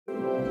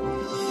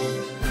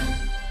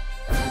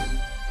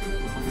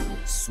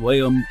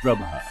Swayam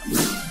Prabha.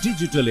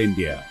 Digital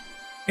India.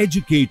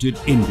 Educated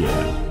India.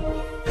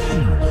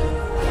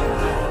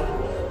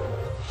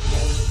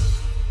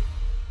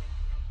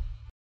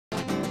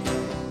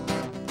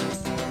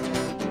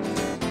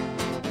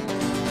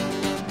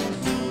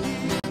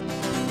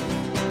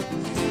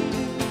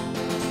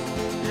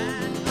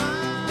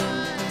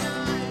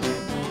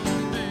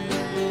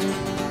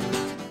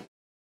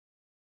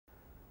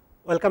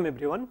 Welcome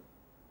everyone.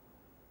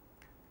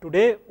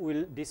 Today we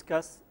will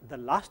discuss the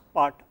last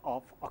part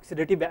of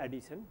oxidative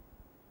addition,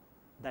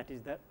 that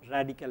is the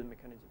radical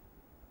mechanism.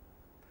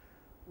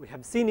 We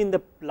have seen in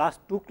the last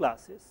two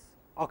classes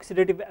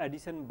oxidative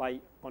addition by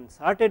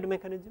concerted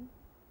mechanism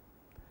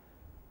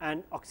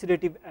and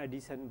oxidative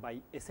addition by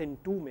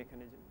SN2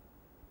 mechanism.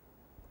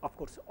 Of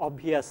course,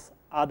 obvious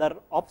other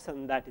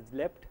option that is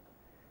left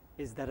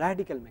is the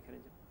radical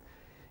mechanism.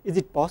 Is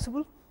it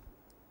possible?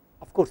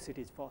 Of course, it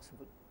is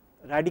possible.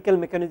 Radical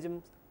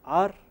mechanisms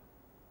are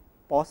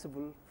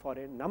possible for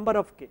a number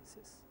of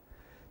cases,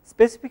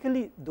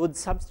 specifically those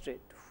substrates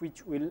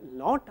which will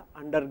not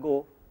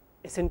undergo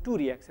SN2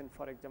 reaction,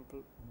 for example,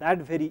 that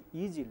very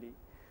easily,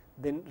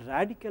 then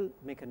radical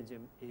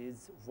mechanism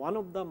is one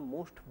of the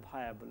most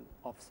viable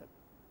option.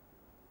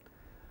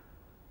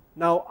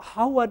 Now,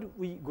 how are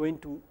we going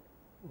to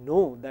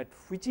know that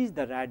which is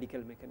the radical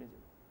mechanism?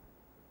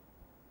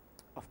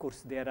 Of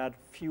course, there are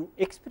few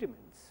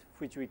experiments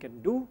which we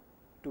can do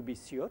to be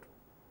sure.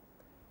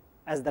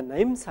 As the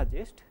name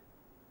suggests,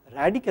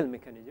 radical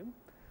mechanism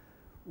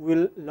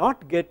will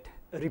not get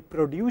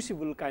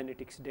reproducible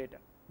kinetics data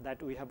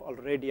that we have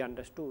already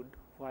understood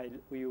while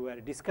we were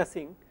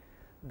discussing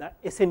the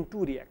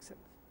SN2 reactions.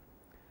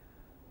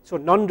 So,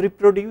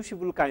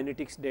 non-reproducible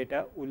kinetics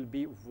data will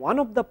be one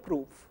of the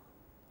proof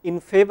in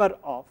favor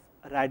of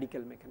radical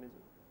mechanism.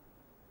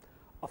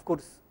 Of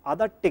course,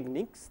 other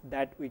techniques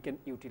that we can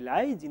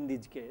utilize in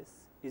this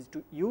case is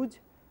to use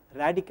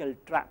radical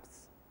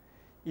traps.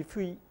 If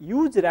we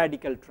use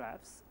radical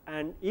traps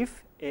and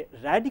if a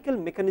radical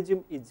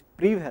mechanism is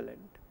prevalent,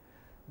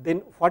 then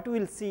what we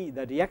will see,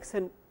 the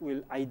reaction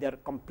will either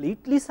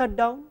completely shut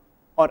down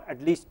or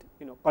at least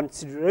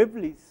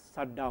considerably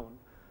shut down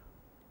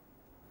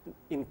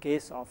in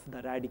case of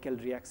the radical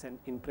reaction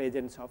in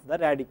presence of the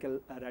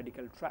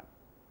radical trap.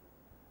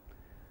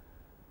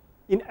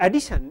 In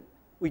addition,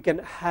 we can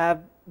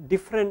have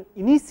different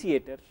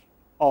initiator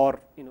or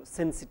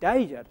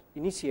sensitizer,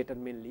 initiator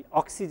mainly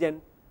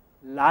oxygen,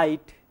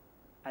 light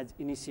as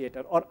initiator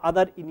or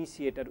other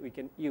initiator we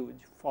can use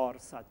for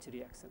such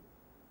reaction.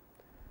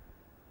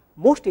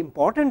 Most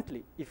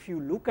importantly, if you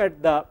look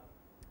at the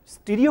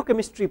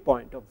stereochemistry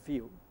point of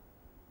view,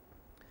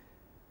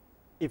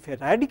 if a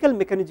radical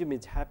mechanism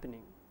is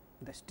happening,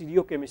 the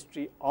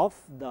stereochemistry of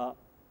the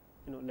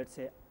let us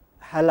say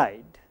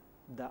halide,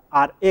 the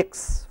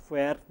Rx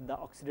where the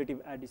oxidative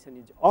addition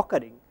is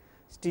occurring,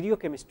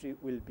 stereochemistry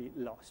will be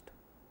lost.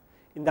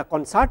 In the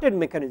concerted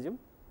mechanism,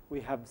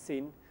 we have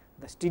seen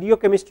the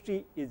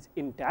stereochemistry is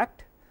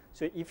intact.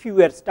 So, if you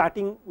were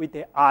starting with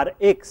a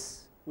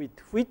Rx with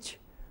which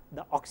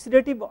the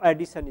oxidative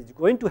addition is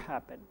going to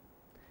happen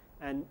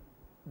and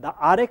the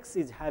Rx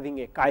is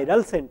having a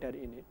chiral center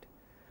in it,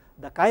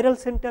 the chiral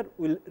center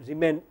will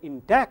remain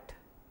intact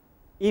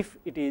if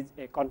it is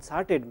a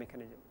concerted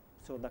mechanism.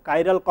 So, the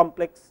chiral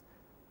complex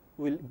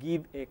will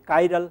give a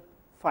chiral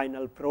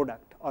final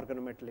product,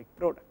 organometallic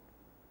product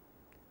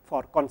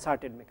for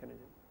concerted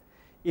mechanism.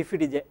 If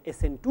it is a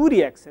SN2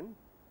 reaction,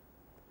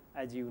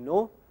 as you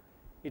know,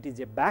 it is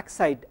a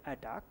backside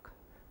attack.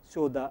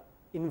 So, the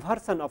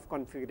inversion of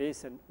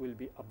configuration will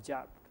be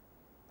observed,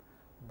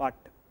 but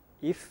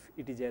if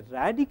it is a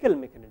radical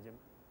mechanism,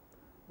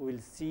 we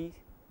will see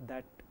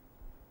that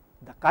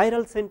the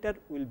chiral center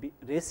will be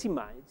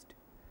racemized.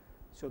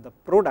 So, the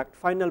product,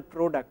 final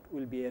product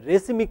will be a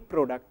racemic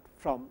product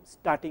from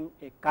starting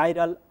a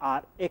chiral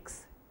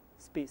Rx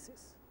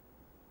species.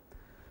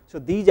 So,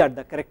 these are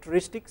the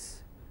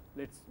characteristics.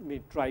 Let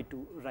me try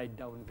to write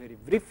down very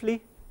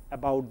briefly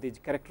about these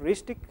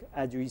characteristic.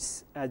 As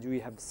we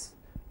have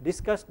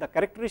discussed, the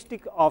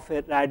characteristic of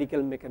a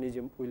radical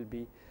mechanism will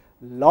be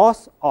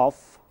loss of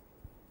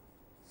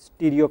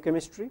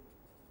stereochemistry,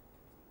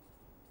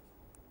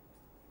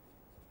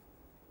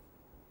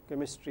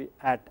 chemistry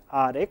at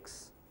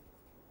Rx,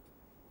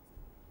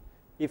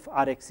 if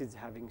Rx is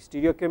having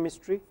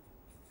stereochemistry,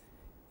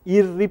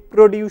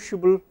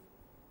 irreproducible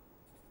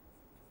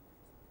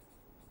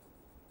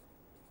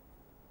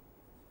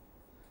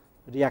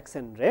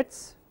reaction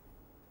rates.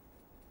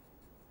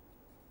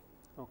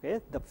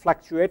 Okay, the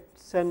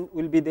fluctuation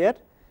will be there,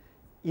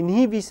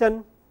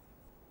 inhibition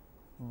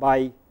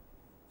by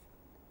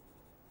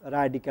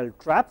radical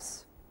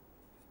traps,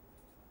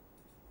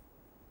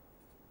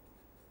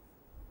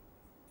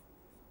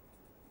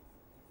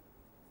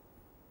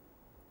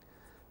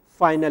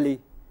 finally,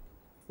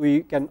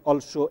 we can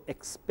also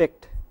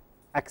expect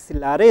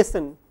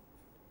acceleration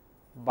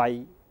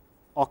by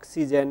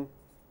oxygen,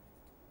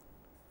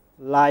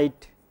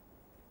 light,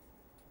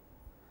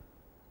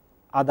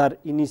 other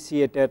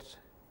initiator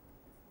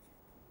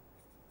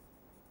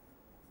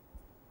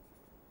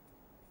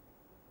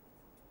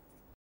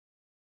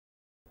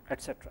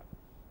etc.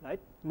 Right.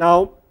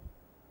 Now,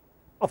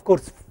 of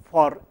course,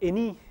 for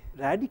any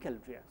radical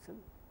reaction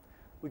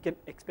we can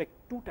expect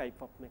two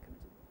type of mechanism.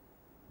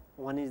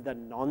 One is the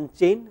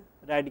non-chain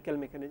radical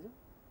mechanism,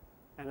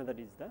 another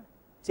is the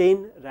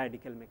chain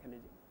radical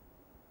mechanism.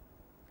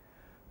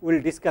 We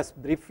will discuss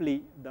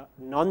briefly the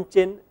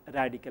non-chain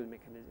radical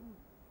mechanism,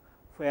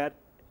 where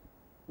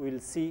we will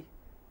see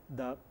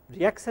the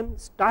reaction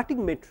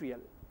starting material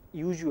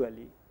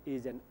usually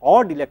is an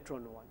odd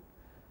electron one.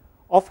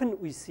 Often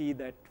we see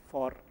that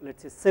for let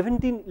us say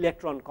 17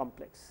 electron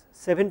complex,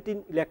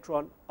 17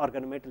 electron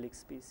organometallic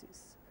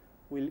species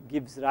will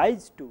gives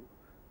rise to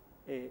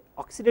a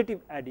oxidative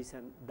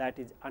addition that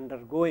is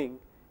undergoing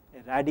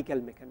a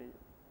radical mechanism.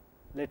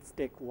 Let us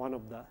take one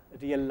of the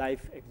real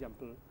life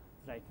example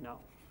right now.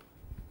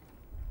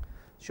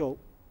 So,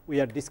 we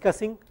are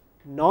discussing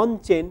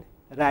non-chain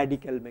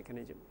radical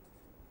mechanism.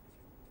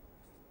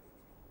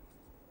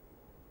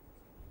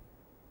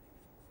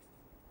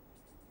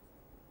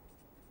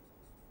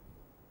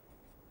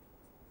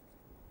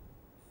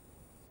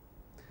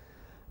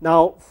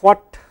 Now,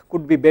 what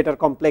could be better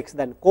complex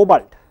than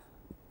cobalt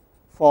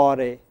for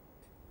a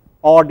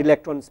odd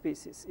electron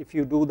species? If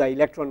you do the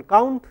electron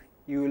count,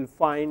 you will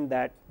find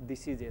that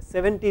this is a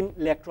 17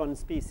 electron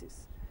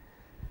species.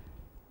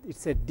 It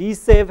is a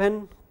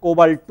D7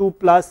 cobalt 2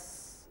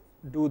 plus,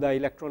 do the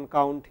electron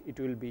count, it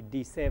will be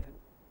D7.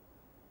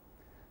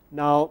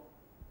 Now,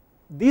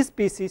 these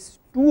species,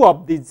 two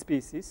of these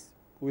species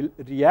will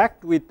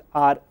react with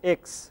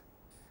Rx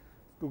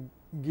to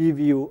give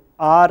you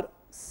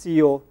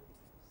RCO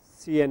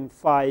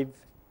CN5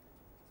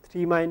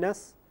 3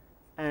 minus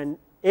and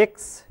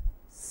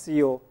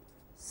XCO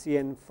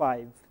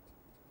CN5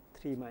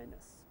 3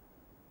 minus.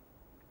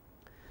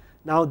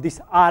 Now, this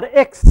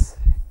Rx,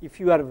 if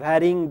you are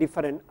varying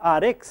different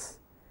Rx,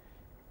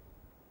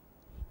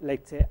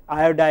 let us say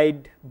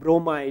iodide,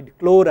 bromide,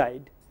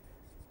 chloride,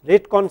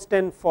 rate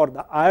constant for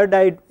the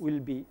iodide will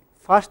be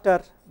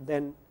faster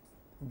than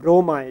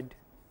bromide,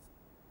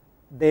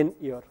 then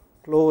your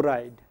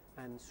chloride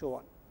and so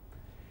on.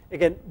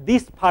 Again,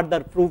 this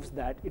further proves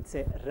that it is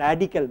a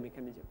radical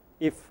mechanism.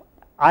 If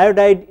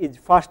iodide is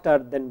faster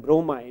than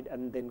bromide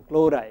and then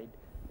chloride,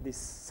 this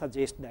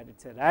suggests that it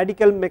is a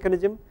radical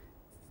mechanism.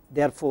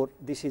 Therefore,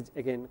 this is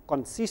again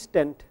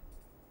consistent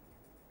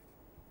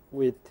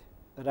with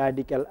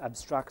radical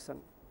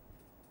abstraction.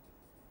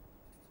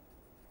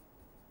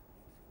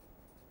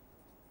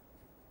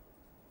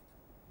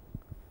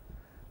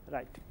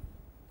 Right.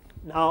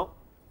 Now,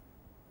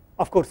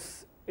 of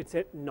course, it is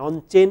a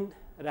non-chain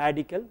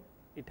radical,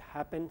 it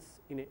happens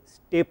in a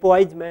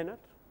stepwise manner.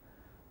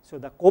 So,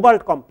 the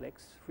cobalt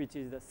complex, which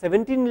is the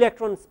 17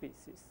 electron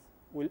species,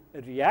 will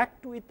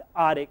react with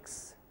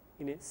Rx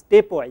in a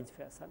stepwise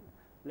fashion.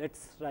 Let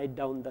us write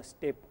down the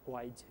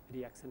stepwise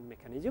reaction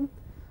mechanism.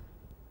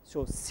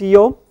 So,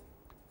 CO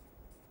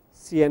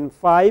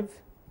CN5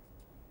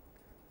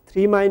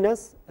 3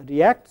 minus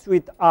reacts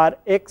with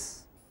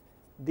Rx,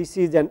 this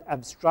is an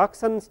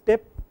abstraction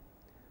step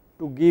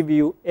to give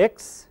you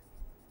X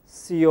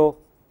CO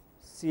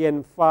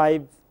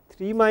CN5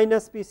 3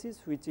 minus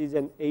species, which is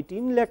an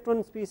 18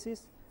 electron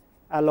species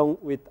along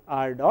with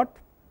R dot.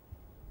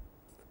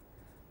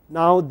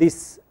 Now,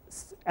 this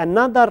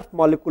another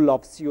molecule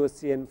of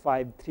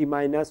COCN5 3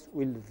 minus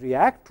will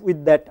react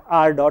with that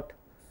R dot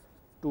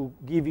to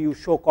give you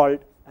so called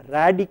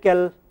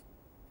radical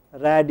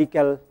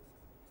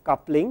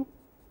coupling,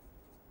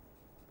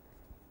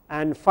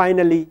 and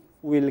finally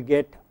we will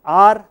get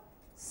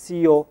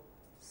RCO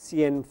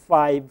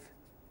CN5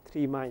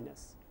 3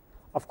 minus.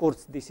 Of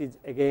course, this is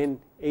again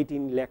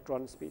 18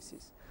 electron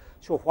species.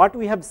 So, what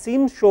we have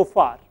seen so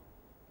far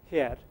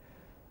here,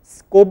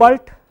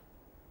 cobalt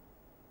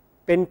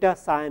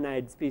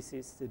pentacyanide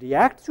species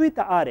reacts with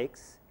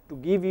Rx to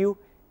give you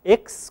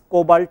X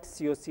cobalt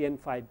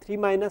COCN5 3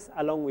 minus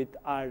along with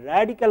R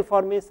radical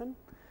formation.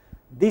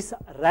 This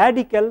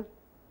radical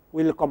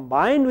will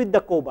combine with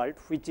the cobalt,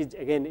 which is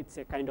again it is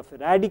a kind of a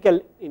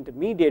radical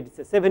intermediate, it is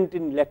a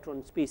 17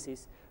 electron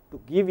species, to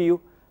give you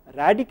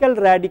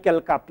radical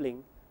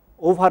coupling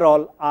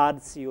overall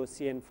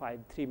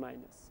RCOCN5 3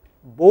 minus.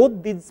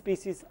 Both these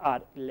species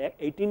are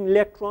 18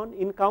 electron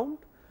in count.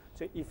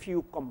 So, if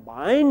you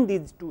combine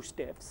these two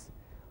steps,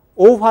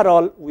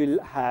 overall we will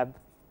have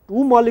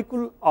two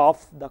molecule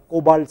of the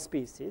cobalt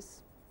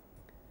species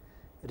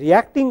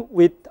reacting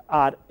with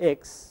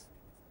Rx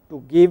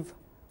to give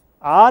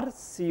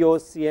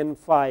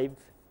RCOCN5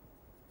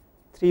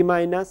 3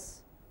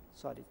 minus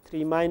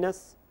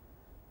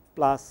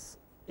plus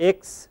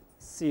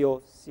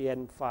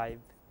XCOCN5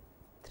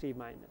 3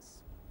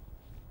 minus,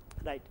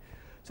 right.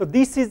 So,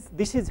 this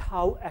is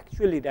how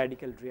actually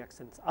radical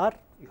reactions are.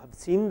 You have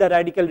seen the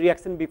radical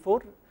reaction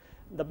before.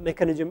 The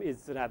mechanism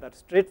is rather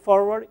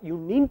straightforward. You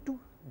need to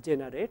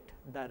generate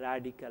the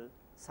radical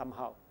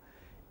somehow.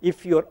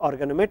 If your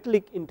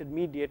organometallic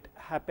intermediate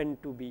happen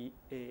to be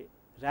a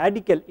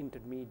radical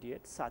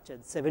intermediate such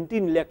as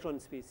 17 electron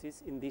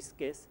species, in this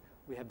case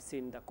we have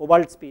seen the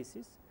cobalt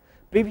species.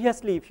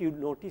 Previously, if you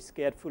notice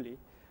carefully,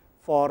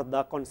 for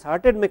the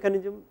concerted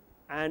mechanism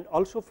and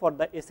also for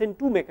the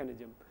SN2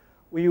 mechanism,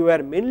 we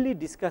were mainly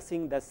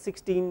discussing the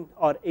 16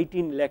 or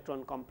 18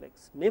 electron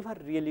complex, never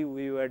really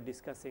we were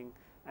discussing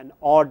an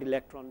odd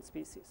electron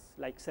species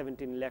like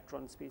 17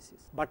 electron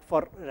species. But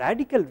for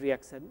radical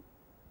reaction,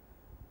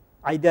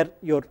 either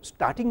your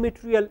starting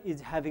material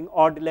is having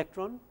odd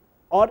electron,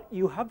 or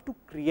you have to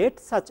create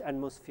such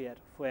atmosphere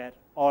where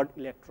odd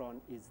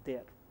electron is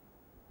there.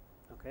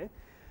 Okay.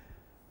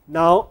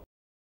 Now,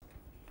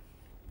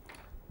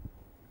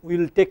 we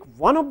will take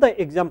one of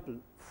the example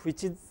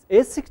which is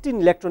a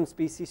 16 electron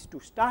species to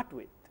start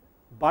with,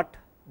 but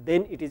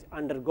then it is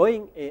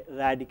undergoing a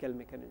radical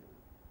mechanism.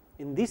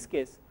 In this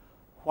case,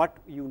 what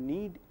you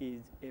need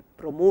is a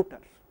promoter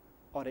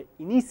or an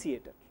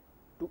initiator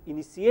to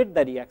initiate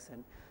the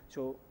reaction.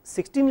 So,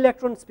 16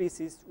 electron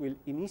species will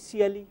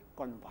initially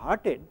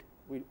converted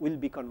will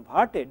be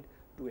converted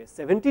to a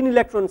 17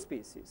 electron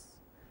species,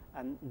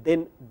 and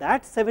then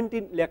that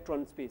 17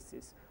 electron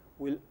species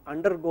will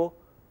undergo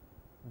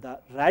the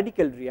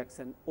radical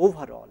reaction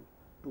overall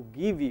to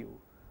give you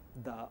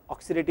the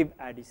oxidative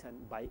addition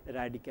by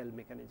radical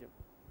mechanism.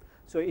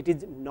 So, it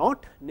is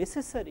not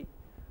necessary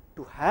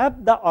to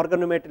have the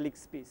organometallic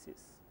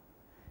species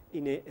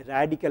in a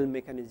radical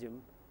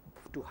mechanism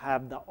to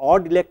have the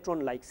odd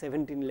electron like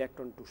 17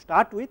 electron to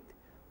start with.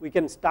 We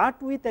can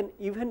start with an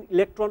even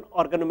electron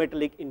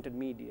organometallic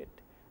intermediate,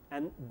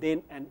 and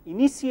then an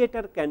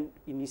initiator can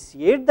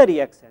initiate the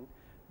reaction,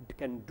 it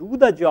can do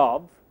the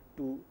job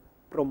to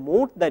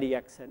promote the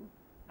reaction,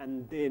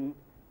 and then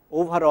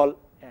overall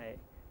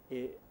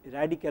a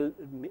radical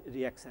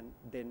reaction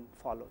then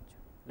follows.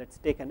 Let us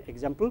take an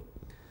example.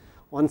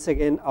 Once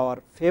again,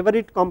 our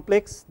favorite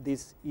complex,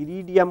 this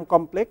iridium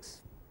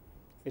complex,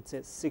 it is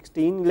a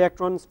 16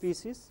 electron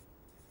species.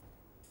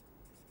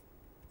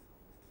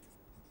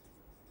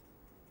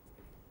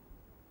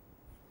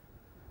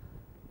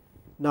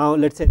 Now,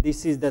 let us say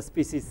this is the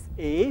species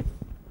A.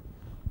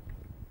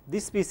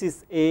 This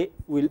species A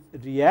will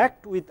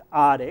react with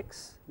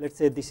Rx. Let us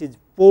say this is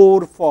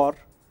 4 for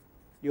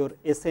your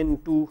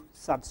SN2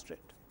 substrate.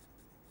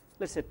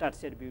 Let us say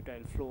tertiary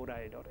butyl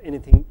fluoride or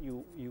anything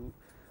you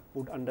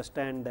would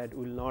understand that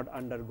will not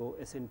undergo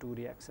SN2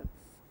 reaction.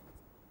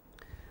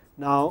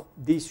 Now,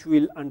 this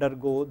will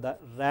undergo the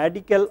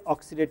radical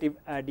oxidative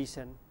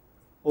addition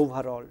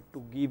overall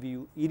to give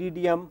you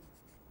iridium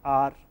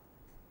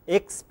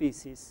Rx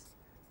species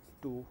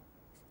to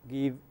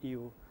give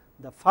you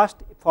the first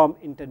form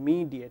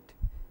intermediate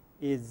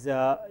is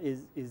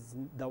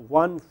the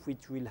one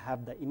which will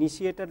have the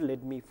initiator.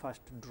 Let me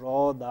first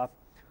draw the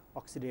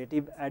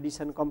oxidative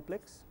addition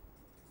complex.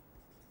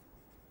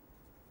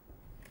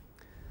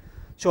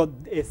 So,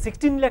 a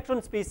 16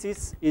 electron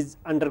species is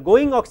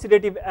undergoing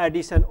oxidative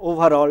addition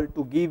overall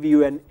to give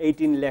you an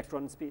 18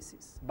 electron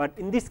species, but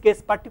in this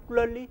case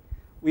particularly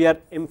we are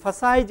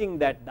emphasizing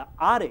that the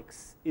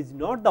Rx is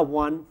not the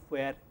one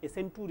where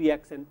SN2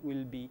 reaction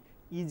will be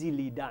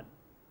easily done.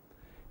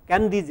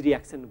 Can this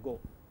reaction go?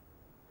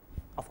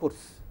 Of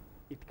course,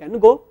 it can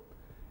go.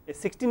 A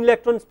 16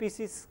 electron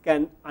species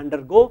can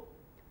undergo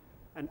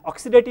an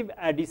oxidative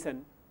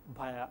addition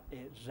via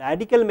a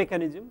radical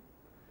mechanism,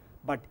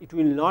 but it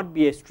will not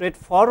be a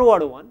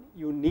straightforward one.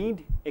 You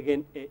need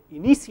again a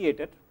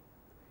initiator.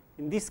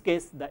 In this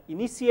case, the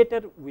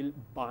initiator will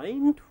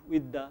bind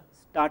with the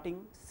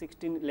starting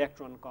 16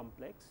 electron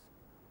complex.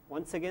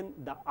 Once again,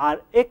 the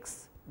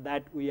Rx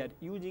that we are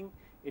using,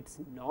 it is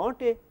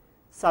not a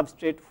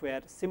substrate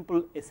where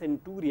simple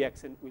SN2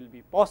 reaction will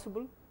be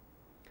possible.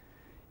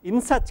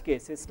 In such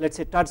cases, let us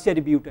say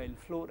tertiary butyl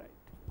fluoride,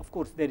 of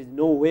course, there is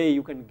no way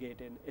you can get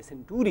an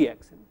SN2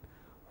 reaction.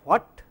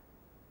 What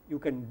you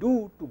can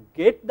do to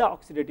get the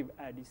oxidative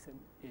addition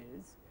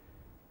is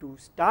to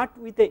start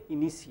with a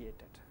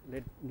initiator.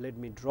 Let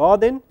me draw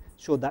then.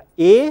 So, the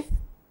A,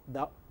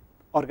 the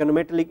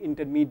organometallic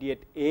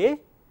intermediate A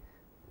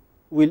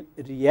will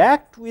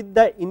react with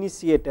the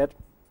initiator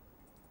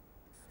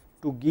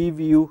to give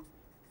you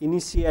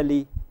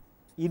initially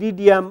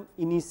iridium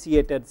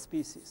initiated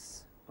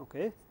species.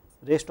 Okay.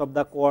 Rest of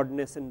the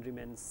coordination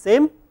remains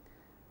same,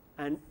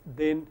 and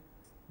then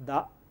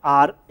the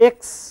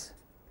Rx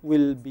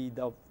will be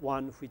the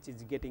one which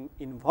is getting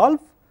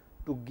involved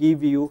to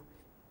give you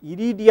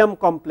iridium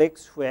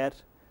complex where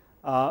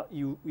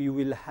you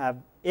will have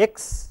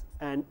X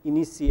and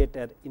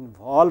initiator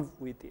involved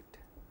with it.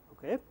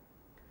 Okay.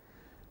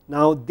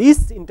 Now,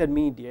 this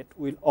intermediate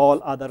will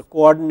all other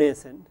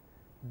coordination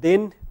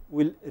then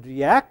will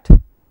react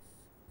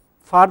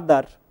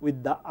further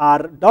with the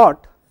R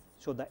dot.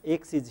 So, the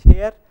X is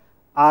here,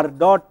 R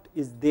dot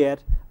is there,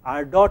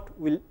 R dot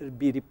will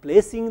be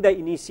replacing the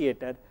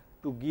initiator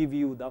to give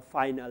you the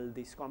final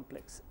this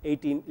complex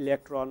 18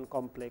 electron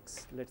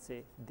complex, let us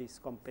say this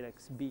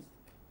complex B.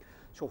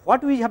 So,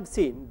 what we have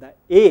seen, the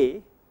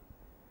A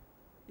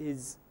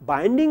is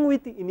binding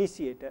with the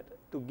initiator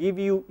to give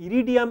you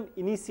iridium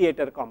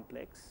initiator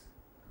complex,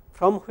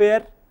 from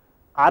where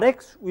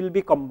Rx will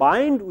be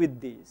combined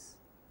with this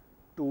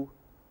to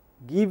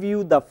give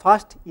you the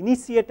first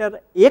initiator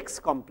X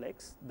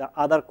complex, the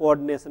other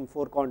coordination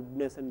 4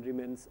 coordination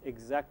remains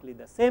exactly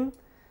the same.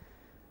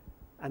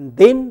 and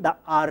then the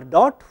R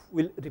dot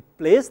will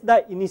replace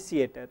the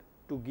initiator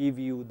to give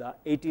you the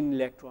 18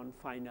 electron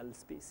final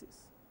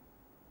species.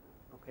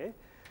 Okay.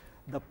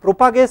 The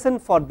propagation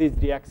for this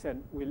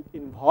reaction will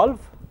involve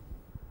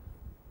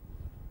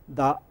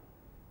the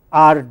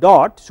R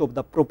dot. So,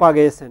 the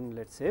propagation,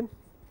 let us say,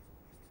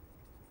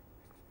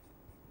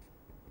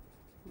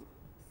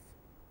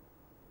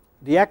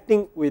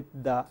 reacting with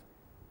the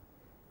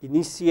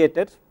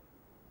initiator,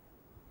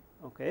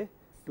 okay,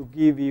 to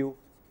give you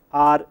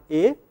R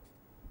A.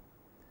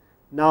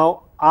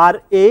 Now,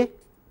 R A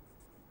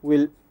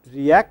will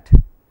react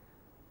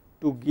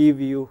to give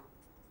you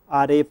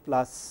R A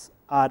plus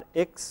R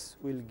x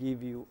will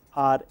give you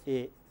R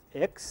A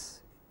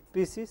x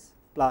species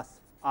plus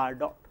R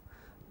dot.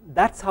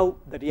 That is how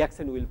the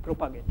reaction will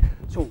propagate.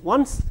 So,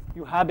 once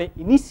you have an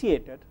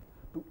initiator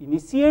to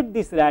initiate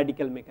this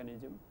radical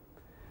mechanism,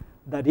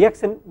 the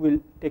reaction will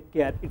take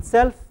care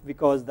itself,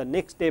 because the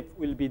next step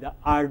will be the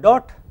R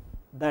dot.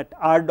 That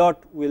R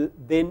dot will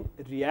then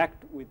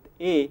react with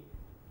A,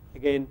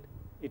 again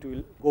it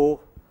will go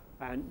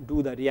and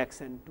do the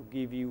reaction to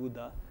give you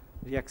the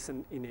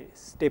reaction in a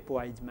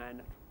stepwise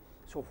manner.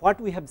 So, what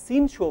we have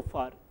seen so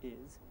far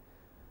is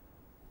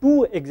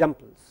two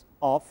examples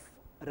of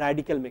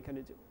radical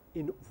mechanism.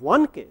 In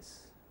one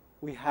case,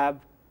 we have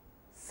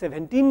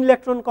 17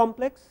 electron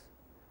complex,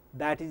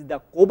 that is the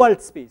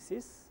cobalt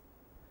species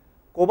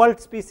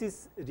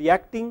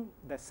reacting,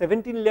 the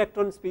 17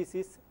 electron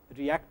species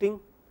reacting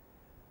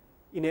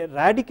in a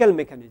radical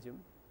mechanism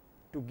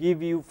to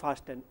give you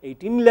first an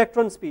 18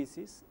 electron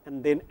species,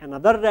 and then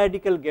another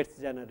radical gets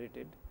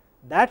generated.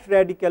 That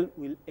radical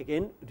will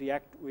again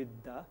react with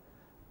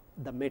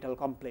the metal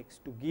complex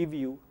to give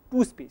you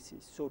 2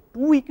 species. So,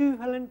 2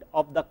 equivalent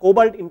of the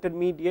cobalt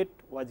intermediate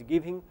was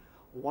giving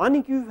 1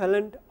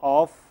 equivalent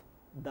of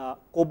the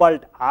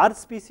cobalt R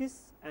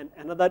species and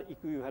another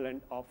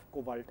equivalent of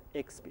cobalt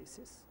X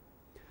species.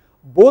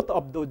 Both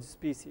of those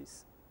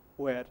species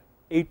were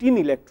 18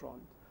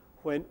 electrons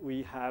when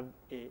we have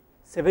a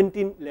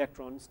 17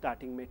 electron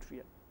starting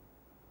material.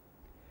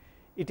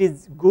 It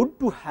is good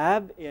to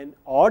have an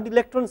odd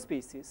electron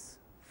species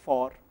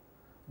for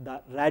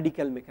the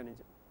radical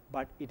mechanism,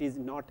 but it is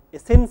not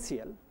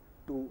essential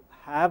to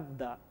have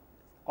the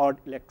odd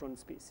electron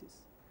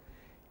species.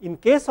 In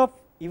case of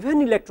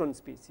even electron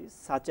species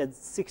such as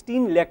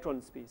 16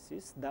 electron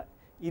species, the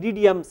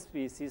iridium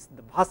species,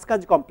 the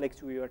Vasquez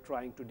complex we were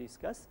trying to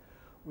discuss,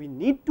 we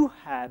need to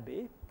have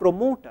a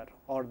promoter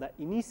or the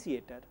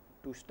initiator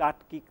to start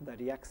kick the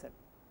reaction.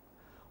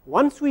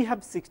 Once we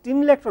have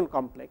 16 electron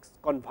complex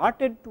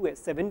converted to a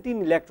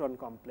 17 electron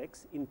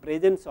complex in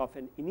presence of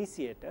an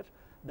initiator,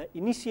 the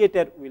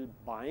initiator will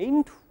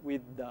bind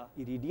with the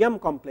iridium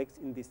complex,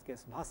 in this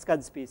case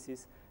Vasquez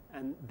species,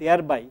 and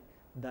thereby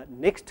the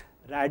next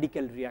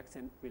radical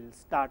reaction will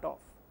start off.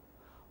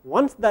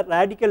 Once the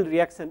radical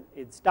reaction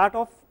is start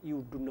off,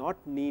 you do not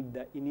need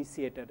the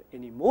initiator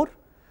anymore.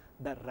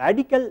 The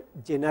radical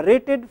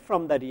generated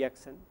from the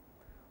reaction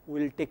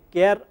will take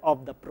care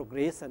of the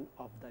progression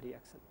of the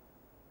reaction.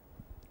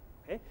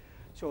 Okay.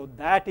 So,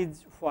 that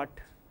is what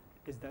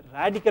is the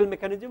radical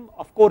mechanism.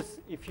 Of course,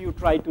 if you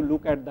try to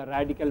look at the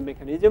radical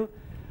mechanism,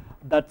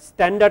 the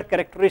standard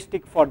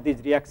characteristic for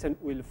this reaction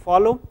will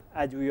follow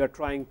as we are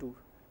trying to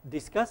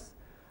discuss.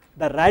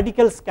 The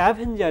radical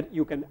scavenger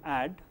you can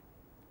add.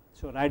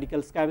 So,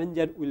 radical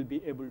scavenger will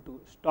be able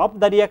to stop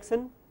the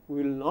reaction,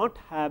 we will not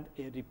have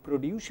a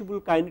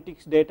reproducible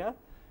kinetics data,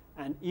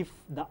 and if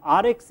the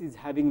Rx is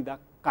having the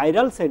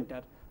chiral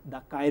center,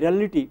 the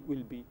chirality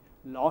will be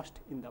lost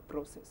in the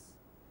process.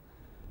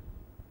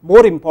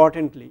 More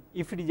importantly,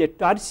 if it is a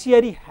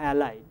tertiary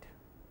halide,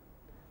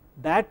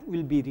 that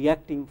will be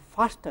reacting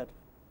faster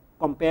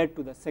compared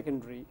to the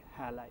secondary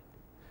halide.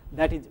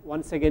 That is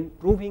once again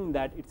proving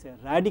that it is a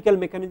radical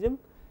mechanism.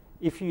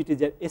 If it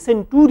is a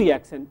SN2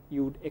 reaction,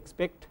 you would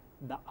expect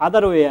the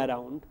other way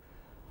around,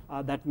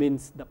 that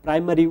means the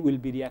primary will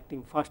be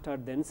reacting faster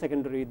than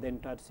secondary then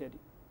tertiary,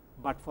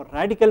 but for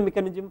radical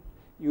mechanism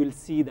you will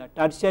see the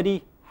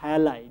tertiary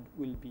halide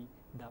will be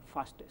the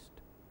fastest.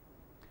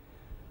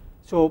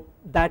 So,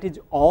 that is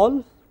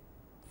all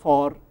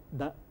for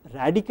the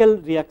radical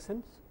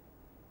reactions,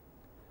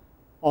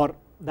 or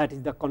that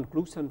is the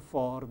conclusion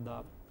for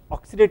the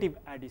oxidative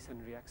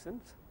addition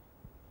reactions.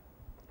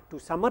 To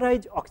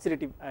summarize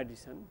oxidative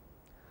addition,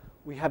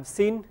 we have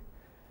seen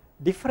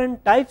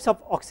different types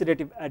of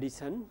oxidative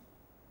addition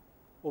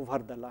over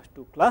the last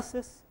 2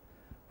 classes,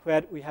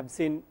 where we have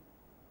seen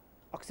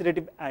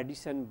oxidative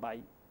addition by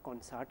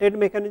concerted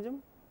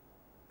mechanism.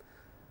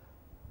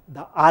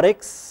 The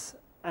Rx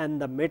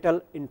and the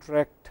metal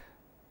interact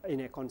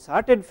in a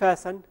concerted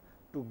fashion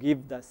to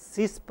give the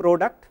cis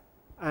product,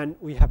 and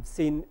we have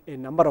seen a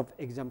number of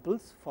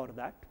examples for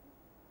that.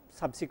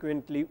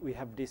 Subsequently, we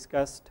have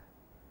discussed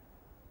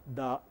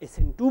the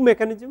SN2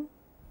 mechanism,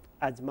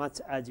 as much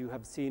as you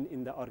have seen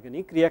in the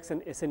organic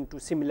reaction, SN2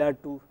 similar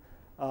to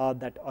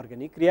that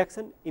organic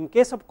reaction. In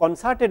case of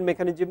concerted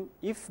mechanism,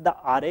 if the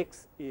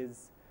Rx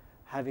is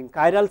having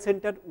chiral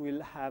center, we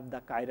will have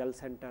the chiral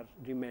center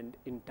remained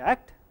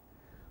intact.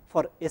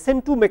 For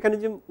SN2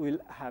 mechanism, we will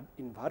have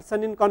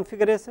inversion in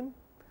configuration,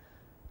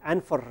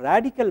 and for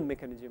radical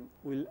mechanism,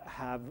 we will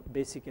have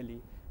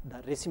basically the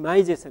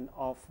racemization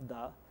of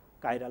the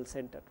chiral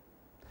center.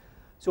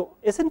 So,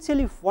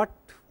 essentially what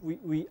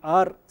we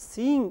are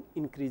seeing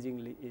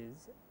increasingly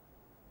is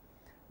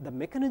the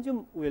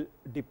mechanism will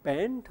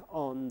depend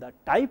on the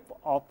type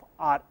of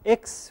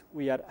Rx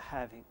we are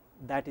having,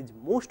 that is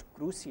most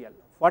crucial.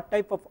 What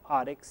type of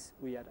Rx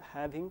we are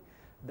having,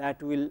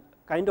 that will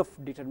kind of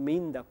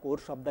determine the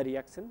course of the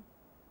reaction,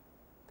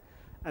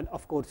 and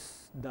of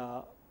course,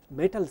 the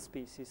metal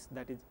species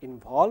that is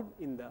involved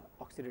in the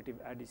oxidative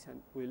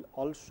addition will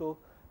also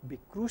be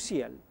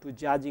crucial to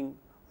judging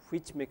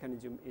which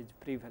mechanism is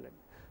prevalent.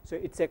 So,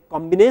 it is a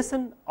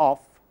combination of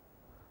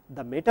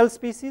the metal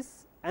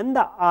species and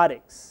the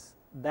Rx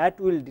that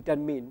will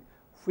determine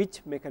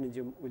which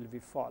mechanism will be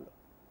followed.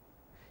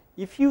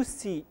 If you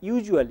see,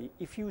 usually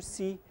if you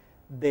see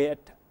that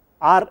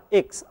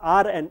Rx,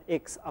 R and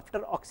X after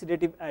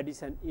oxidative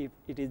addition, if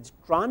it is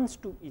trans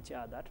to each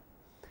other,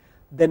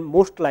 then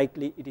most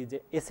likely it is a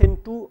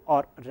SN2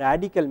 or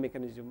radical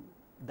mechanism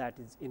that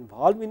is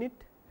involved in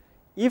it.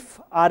 If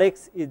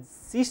Rx is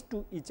cis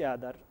to each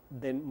other,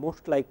 then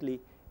most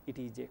likely it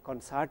is a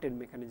concerted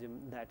mechanism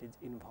that is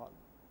involved.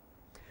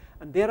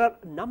 And there are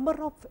number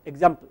of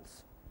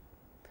examples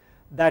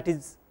that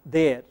is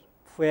there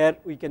where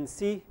we can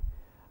see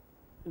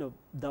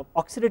the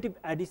oxidative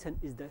addition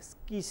is the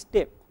key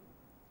step.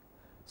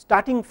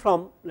 Starting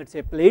from let us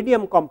say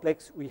palladium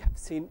complex, we have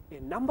seen a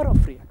number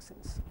of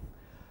reactions.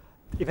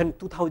 Even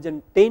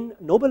 2010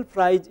 Nobel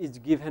Prize is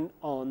given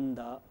on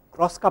the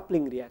cross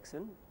coupling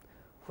reaction,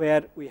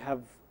 where we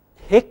have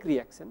Heck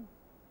reaction,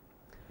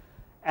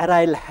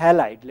 aryl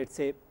halide, let us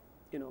say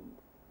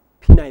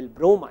phenyl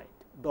bromide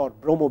or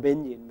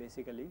bromobenzene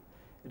basically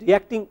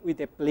reacting with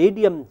a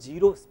palladium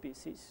 0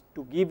 species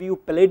to give you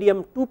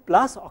palladium 2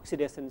 plus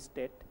oxidation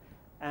state,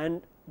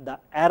 and the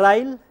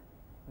aryl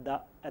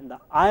and the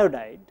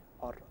iodide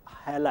or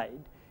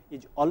halide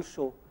is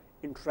also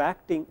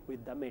interacting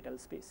with the metal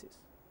species.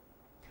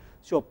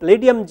 So,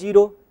 palladium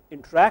 0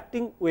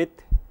 interacting with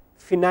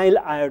phenyl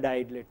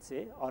iodide, let us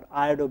say, or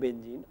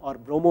iodobenzene or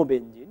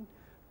bromobenzene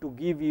to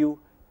give you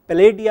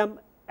palladium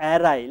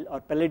aryl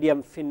or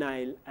palladium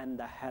phenyl and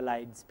the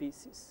halide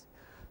species.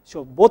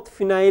 So, both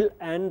phenyl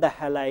and the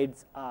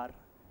halides are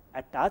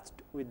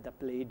attached with the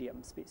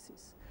palladium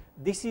species.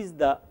 This is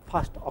the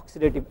first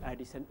oxidative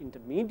addition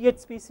intermediate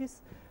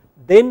species.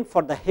 Then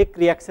for the Heck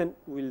reaction,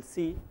 we will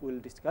see, we will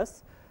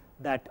discuss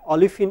that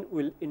olefin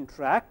will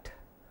interact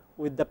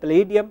with the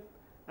palladium,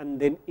 and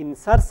then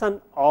insertion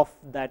of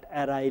that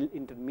aryl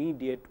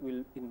intermediate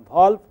will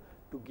involve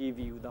to give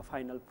you the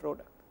final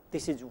product.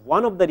 This is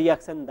one of the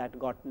reaction that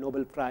got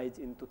Nobel Prize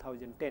in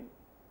 2010.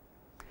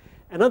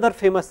 Another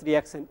famous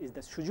reaction is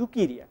the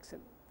Suzuki reaction,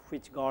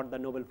 which got the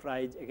Nobel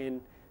Prize,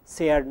 again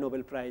shared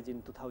Nobel Prize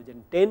in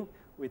 2010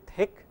 with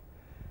Heck.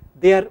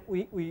 There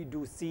we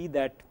do see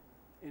that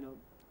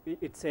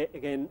it is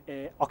again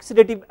a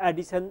oxidative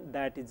addition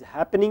that is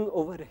happening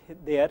over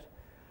there.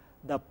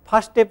 The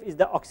first step is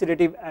the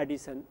oxidative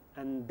addition,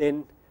 and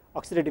then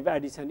oxidative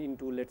addition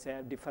into let us say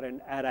a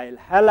different aryl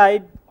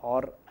halide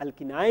or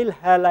alkynyl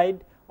halide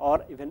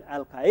or even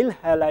alkyl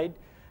halide,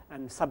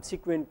 and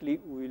subsequently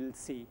we will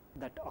see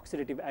that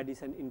oxidative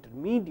addition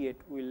intermediate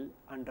will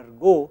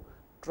undergo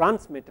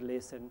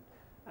transmetallation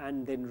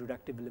and then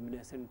reductive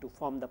elimination to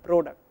form the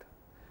product.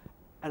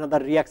 Another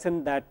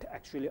reaction that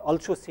actually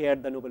also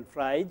shared the Nobel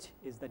Prize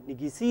is the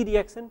Nigisi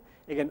reaction.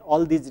 Again,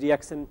 all these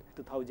reactions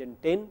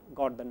 2010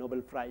 got the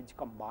Nobel Prize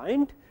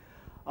combined.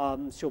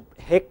 So,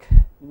 Heck,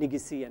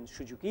 Nigisi and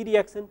Suzuki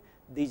reaction,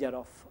 these are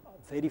of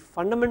very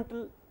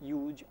fundamental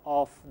use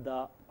of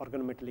the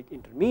organometallic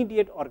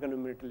intermediate,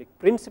 organometallic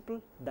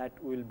principle that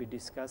we will be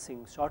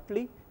discussing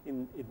shortly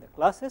in the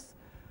classes.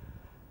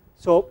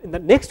 So, in the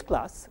next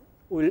class,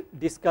 we will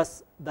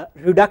discuss the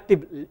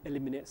reductive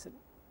elimination.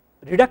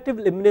 Reductive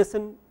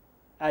elimination,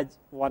 as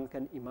one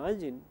can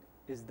imagine,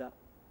 is the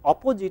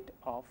opposite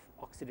of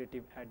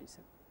oxidative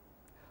addition.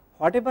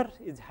 Whatever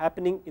is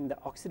happening in the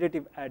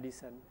oxidative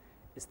addition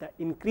is the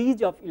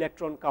increase of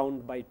electron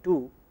count by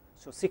 2.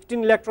 So,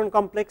 16 electron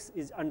complex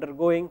is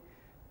undergoing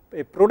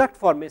a product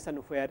formation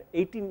where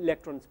 18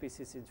 electron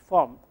species is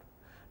formed.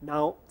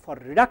 Now, for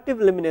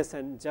reductive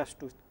elimination, just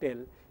to tell,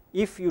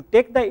 if you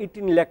take the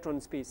 18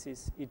 electron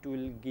species, it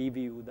will give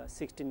you the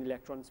 16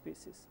 electron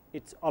species.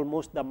 It is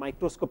almost the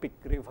microscopic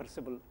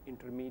reversible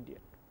intermediate.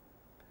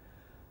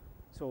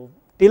 So,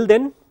 till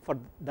then, for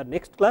the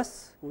next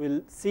class, we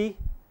will see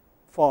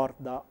for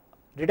the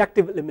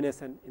reductive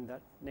elimination in the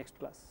next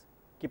class.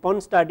 Keep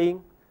on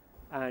studying,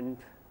 and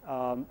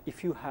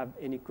if you have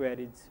any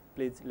queries,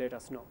 please let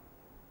us know.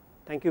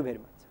 Thank you very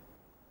much.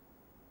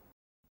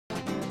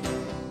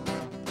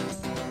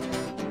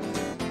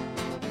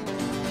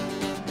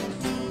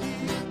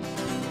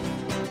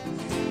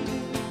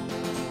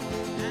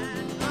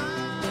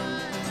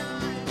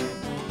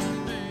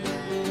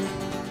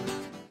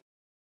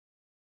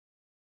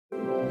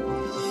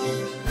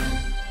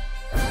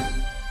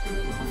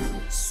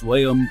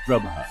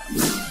 SwayamPrabha.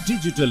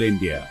 Digital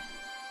India.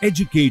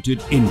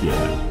 Educated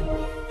India.